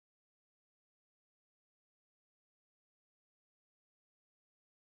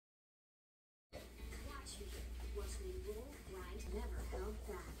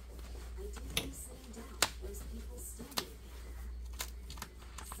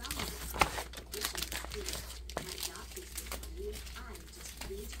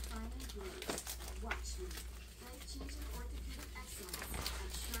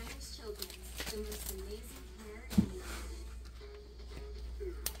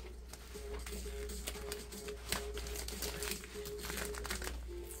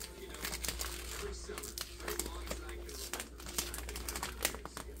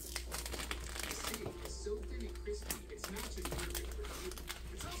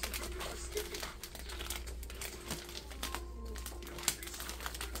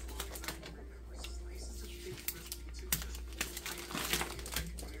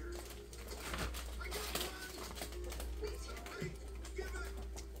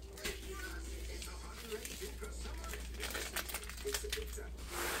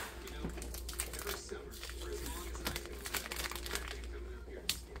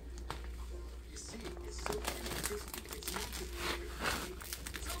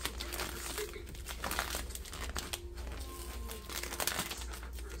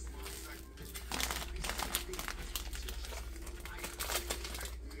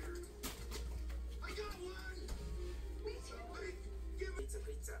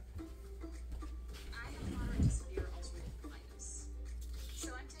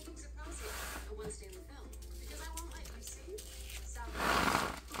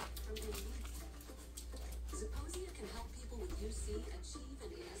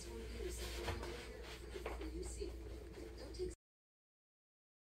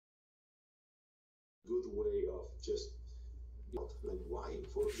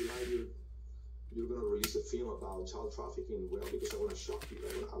of July you're going to release a film about child trafficking. Well, because I want to shock you.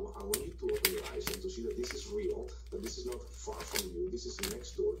 I want you to open your eyes and to see that this is real, that this is not far from you, this is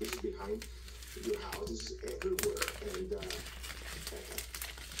next door, this is behind your house, this is everywhere.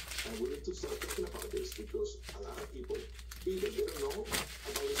 And we need to start talking about this, because a lot of people, either they don't know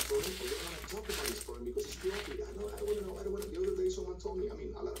about this problem, or they don't want to talk about this problem because it's too ugly. I don't want to know. The other day someone told me, I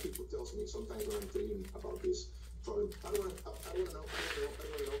mean, a lot of people tell me sometimes when I'm telling about this problem, I don't want to know.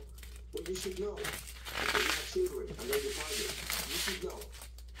 Well, you should know, because you have children and they're your partner. You should know.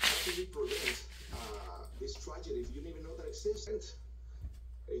 How can you prevent this tragedy if you didn't even know that exists?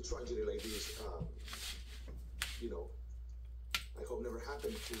 A tragedy like this, I hope never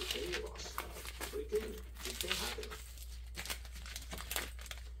happened to any of us. But it can. It can happen.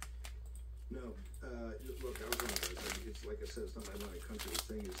 No. Look, I was wrong. It's like I said, it's not my line of country. The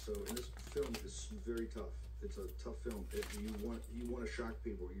thing is, so, and this film is very tough. It's a tough film. If you want to shock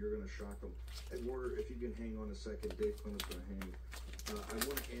people, you're going to shock them. And Warder, if you can hang on a second, Dave Clements going to hang. I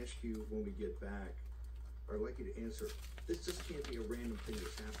want to ask you when we get back, or I'd like you to answer. This just can't be a random thing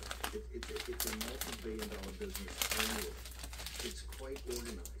that's happened. It's a multi-billion-dollar business annually. It's quite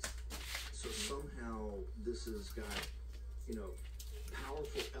organized. So somehow this has got,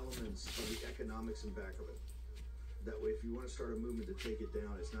 powerful elements of the economics in back of it. That way, if you want to start a movement to take it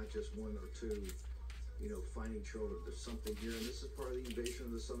down, it's not just one or two, finding children. There's something here, and this is part of the invasion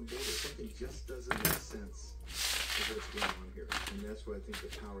of the southern border. Something just doesn't make sense of what's going on here. And that's why I think the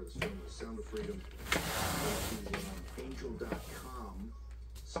power of this film is. Sound of Freedom. Angel.com/worm.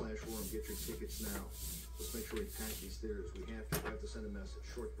 Get your tickets now. Let's make sure we pack these theaters. We have to send a message.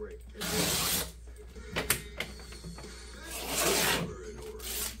 Short break.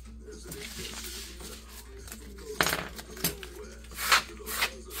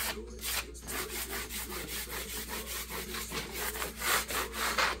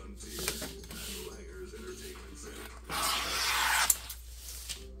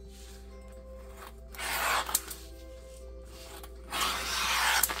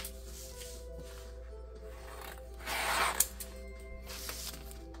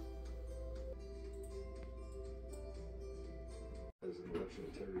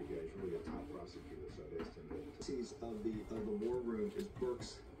 Integrity guy is really a top prosecutor, so I asked him that. Of the war room is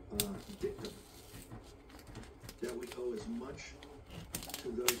Burke's dictum that we owe as much to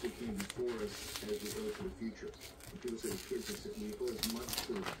those who came before us as we owe to the future. When people say to kids, we owe as much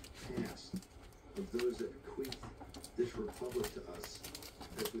to the past of those that bequeathed this republic to us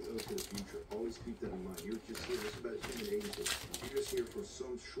as we owe to the future. Always keep that in mind. You're just here. This is about human agency. You're just here for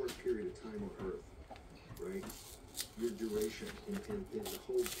some short period of time on Earth, right? Your duration and the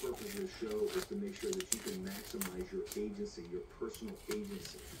whole purpose of the show is to make sure that you can maximize your agency, your personal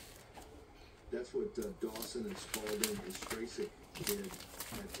agency. That's what Dawson and Spaulding and Strasik did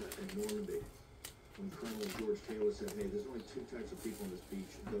at Normandy. When Colonel George Taylor said, hey, there's only two types of people on this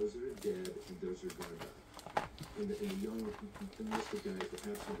beach, those that are dead and those that are going to die. And the young enlisted guys were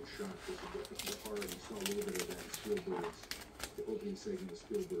absolutely shocked because of the horror. You saw a little bit of that in Spielberg's, the opening segment of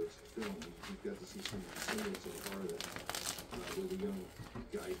Spielberg's film. You got to see some semblance of horror there, where the young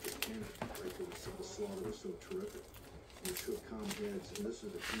guys get panicked, right? The slaughter was so terrific. And it took calm heads, and this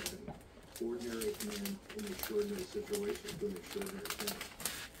is the key thing. Ordinary men in extraordinary situations doing extraordinary things.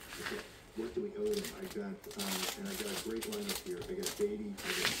 Okay. What do we owe them? I got a great lineup here. I got Beatty,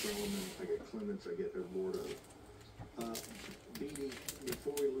 I got Solomon, I got Clements, I got Eduardo. Beatty,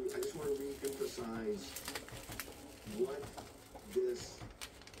 before we lose, I just want to re-emphasize what this,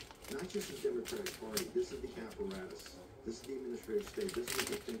 not just the Democratic Party, this is the apparatus, this is the administrative state, this is what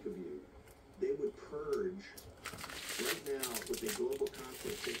they think of you. They would purge, right now, with a global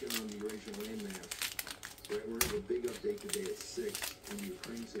conflict taking on the Eurasian landmass. Right, we're going to have a big update today at 6 on the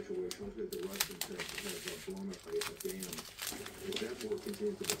Ukraine situation. Look at the Russians have blown up a dam. As that war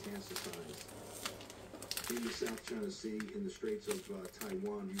continues to metastasize. In the South China Sea, in the Straits of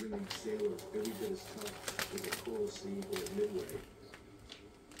Taiwan, you're going to need sailors every bit as tough as a Coral Sea or a Midway.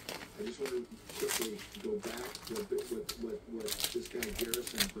 I just want to quickly go back to a bit what this guy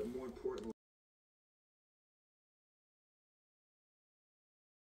Garrison, but more importantly,